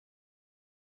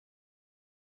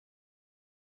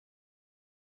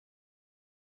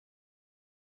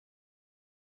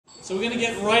So we're going to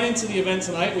get right into the event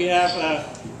tonight. We have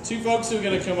two folks who are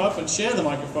going to come up and share the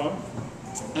microphone,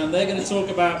 and they're going to talk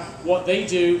about what they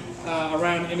do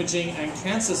around imaging and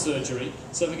cancer surgery.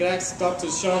 So if we could ask Dr.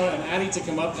 Sharma and Adie to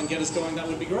come up and get us going, that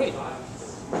would be great.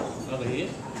 Are they here?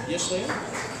 Yes, they are.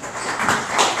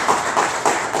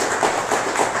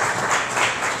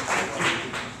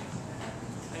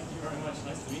 Thank you very much.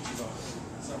 Nice to meet you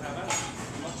both. So how about it?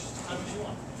 How much time do you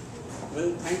want?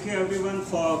 Well, thank you everyone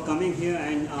for coming here,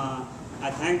 and I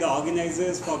thank the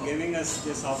organizers for giving us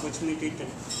this opportunity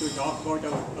to talk about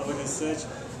our research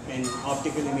in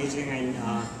optical imaging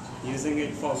and using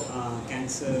it for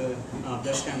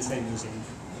breast cancer imaging.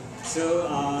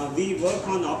 So we work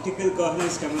on optical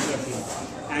coherence tomography,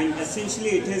 and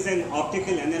essentially it is an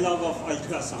optical analog of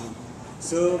ultrasound.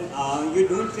 So you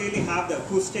don't really have the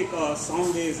acoustic or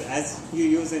sound waves as you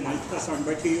use in ultrasound,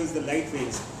 but you use the light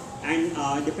waves. And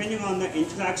depending on the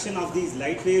interaction of these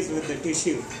light waves with the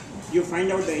tissue, you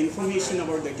find out the information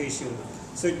about the tissue.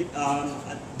 So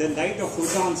the light of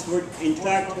photons would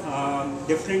interact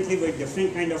differently with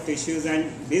different kind of tissues,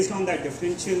 and based on that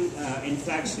differential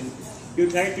interaction, you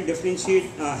try to differentiate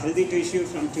healthy tissue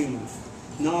from tumor.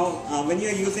 Now, when you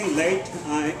are using light,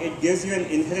 it gives you an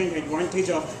inherent advantage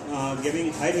of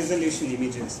giving high resolution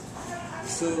images.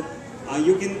 So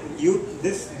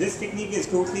this technique is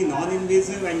totally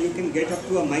non-invasive, and you can get up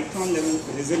to a micron level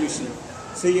resolution.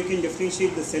 So you can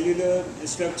differentiate the cellular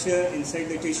structure inside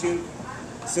the tissue.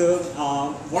 So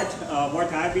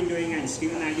what I've been doing, and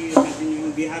Steve and Adie have been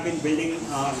doing, we have been building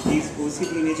these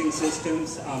OCT imaging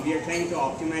systems. We are trying to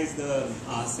optimize the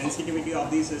sensitivity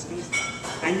of these systems,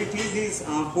 and we take these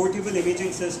portable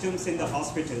imaging systems in the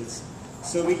hospitals.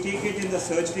 So we take it in the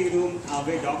surgery room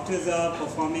where doctors are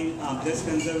performing breast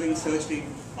conserving surgery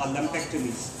or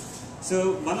lumpectomies.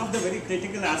 So one of the very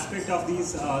critical aspects of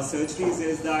these surgeries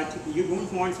is that you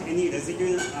don't want any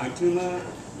residual tumor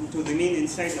to remain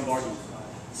inside the body.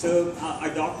 So a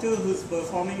doctor who's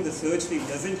performing the surgery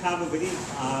doesn't have a very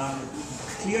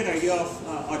clear idea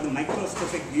of or the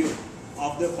microscopic view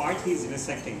of the part he's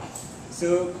resecting.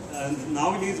 So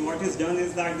nowadays what is done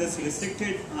is that this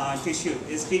resected tissue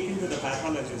is taken to the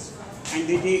pathologist, and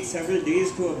they take several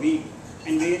days to a week,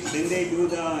 and then they do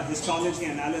the histology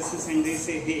analysis, and they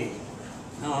say, hey,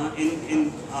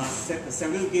 in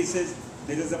several cases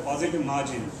there is a positive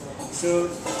margin. So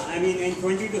I mean, in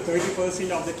 20 to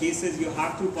 30% of the cases you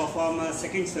have to perform a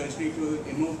second surgery to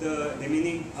remove the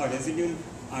remaining residual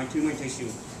tumor tissue.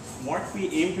 What we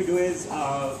aim to do is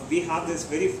we have this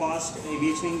very fast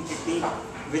imaging technique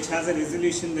which has a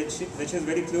resolution which is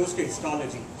very close to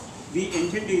histology. We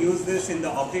intend to use this in the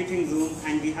operating room,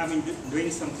 and we have been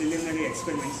doing some preliminary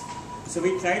experiments. So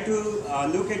we try to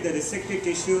look at the resected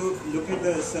tissue, look at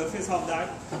the surface of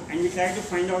that, and we try to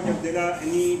find out if there are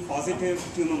any positive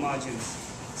tumor margins.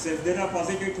 So if there are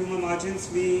positive tumor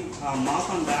margins, we mark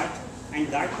on that, and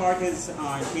that part is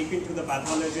taken to the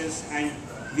pathologist, and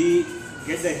we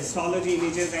get the histology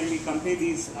images, and we compare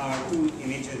these two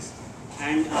images.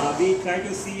 And we try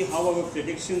to see how our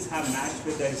predictions have matched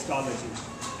with the histology.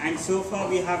 And so far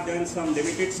we have done some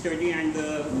limited study, and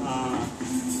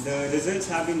the results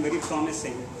have been very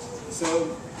promising.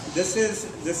 So this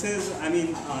is I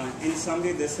mean, in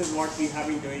summary, this is what we have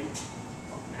been doing.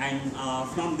 And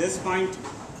from this point,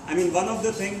 I mean, one of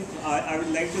the things I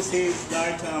would like to say is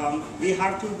that we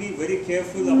have to be very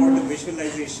careful about the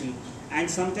visualization. And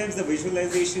sometimes the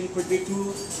visualization could be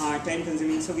too time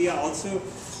consuming. So we are also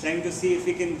trying to see if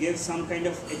we can give some kind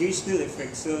of additional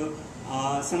effect. So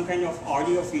some kind of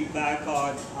audio feedback,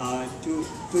 or to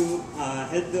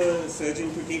help the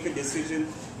surgeon to take a decision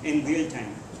in real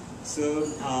time. So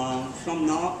from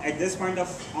now, at this point of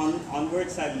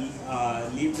onwards, I'll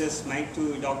leave this mic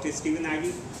to Dr. Stephen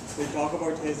Adie, who will talk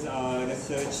about his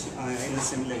research in a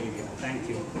similar area. Thank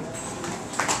you.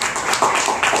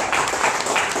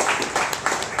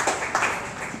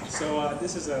 So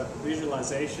this is a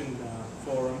visualization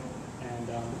forum, and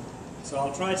so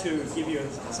I'll try to give you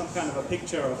some kind of a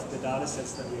picture of the data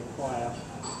sets that we acquire.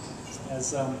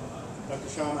 As Dr.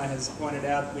 Sharma has pointed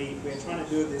out, we're trying to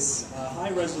do this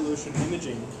high-resolution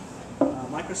imaging,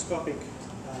 microscopic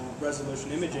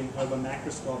resolution imaging over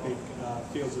macroscopic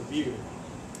fields of view.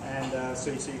 And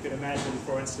so you can imagine,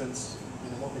 for instance,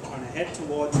 what we're trying to head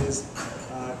towards is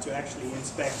to actually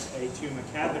inspect a tumor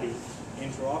cavity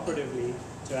intraoperatively,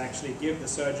 to actually give the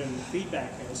surgeon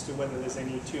feedback as to whether there's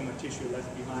any tumor tissue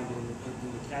left behind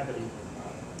in the cavity.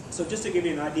 So just to give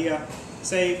you an idea,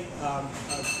 say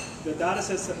the data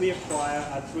sets that we acquire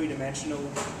are three-dimensional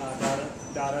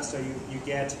data, so you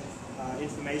get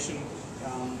information,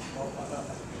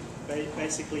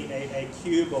 basically a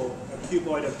cube or a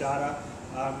cuboid of data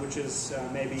which is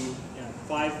maybe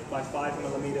 5 by 5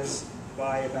 millimeters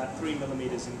by about 3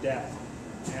 millimeters in depth.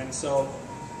 And so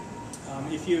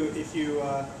if you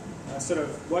sort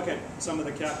of work at some of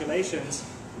the calculations,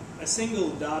 a single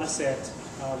data set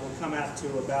will come out to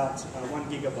about 1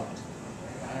 gigabyte.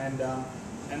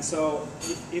 And so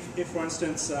if for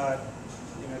instance,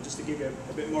 just to give you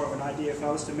a bit more of an idea, if I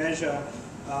was to measure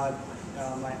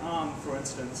my arm, for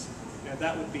instance,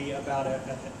 that would be about a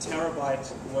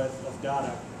terabyte worth of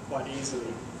data quite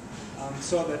easily.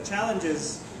 So the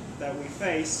challenges that we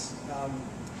face are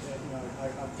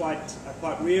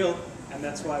quite real, and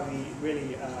that's why we really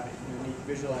need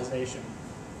visualization.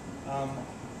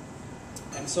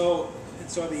 And so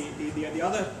the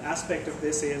other aspect of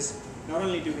this is not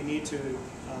only do we need to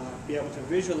be able to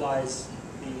visualize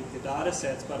the data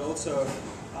sets, but also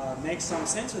make some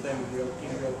sense of them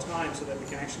in real time, so that we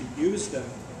can actually use them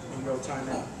in real time.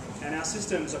 And our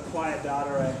systems acquire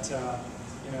data at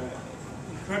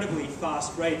incredibly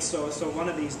fast rates. So one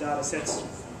of these data sets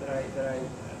that I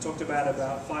talked about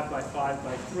 5 by 5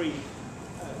 by 3,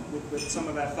 with some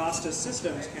of our fastest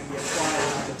systems, can be acquired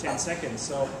in under 10 seconds.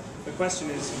 So the question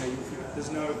is,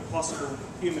 there's no possible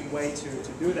human way to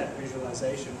do that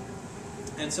visualization.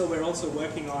 And so we're also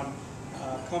working on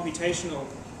computational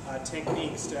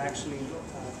techniques to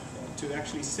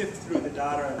actually sift through the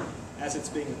data as it's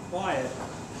being acquired,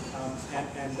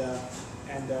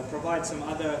 and provide some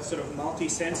other sort of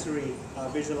multi-sensory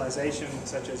visualization,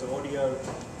 such as audio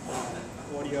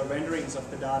renderings of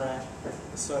the data,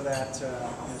 so that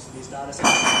these data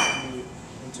sets can be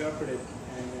interpreted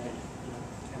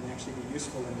and actually be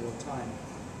useful in real time.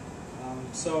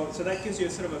 So that gives you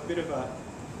sort of a bit of a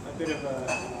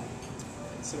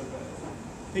sort of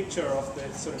a picture of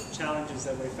the sort of challenges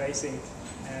that we're facing,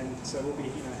 and so we'll be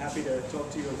happy to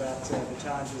talk to you about the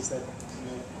challenges that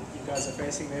you guys are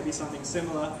facing, maybe something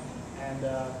similar, and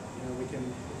we can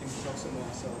talk some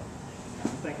more. So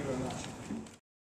thank you very much.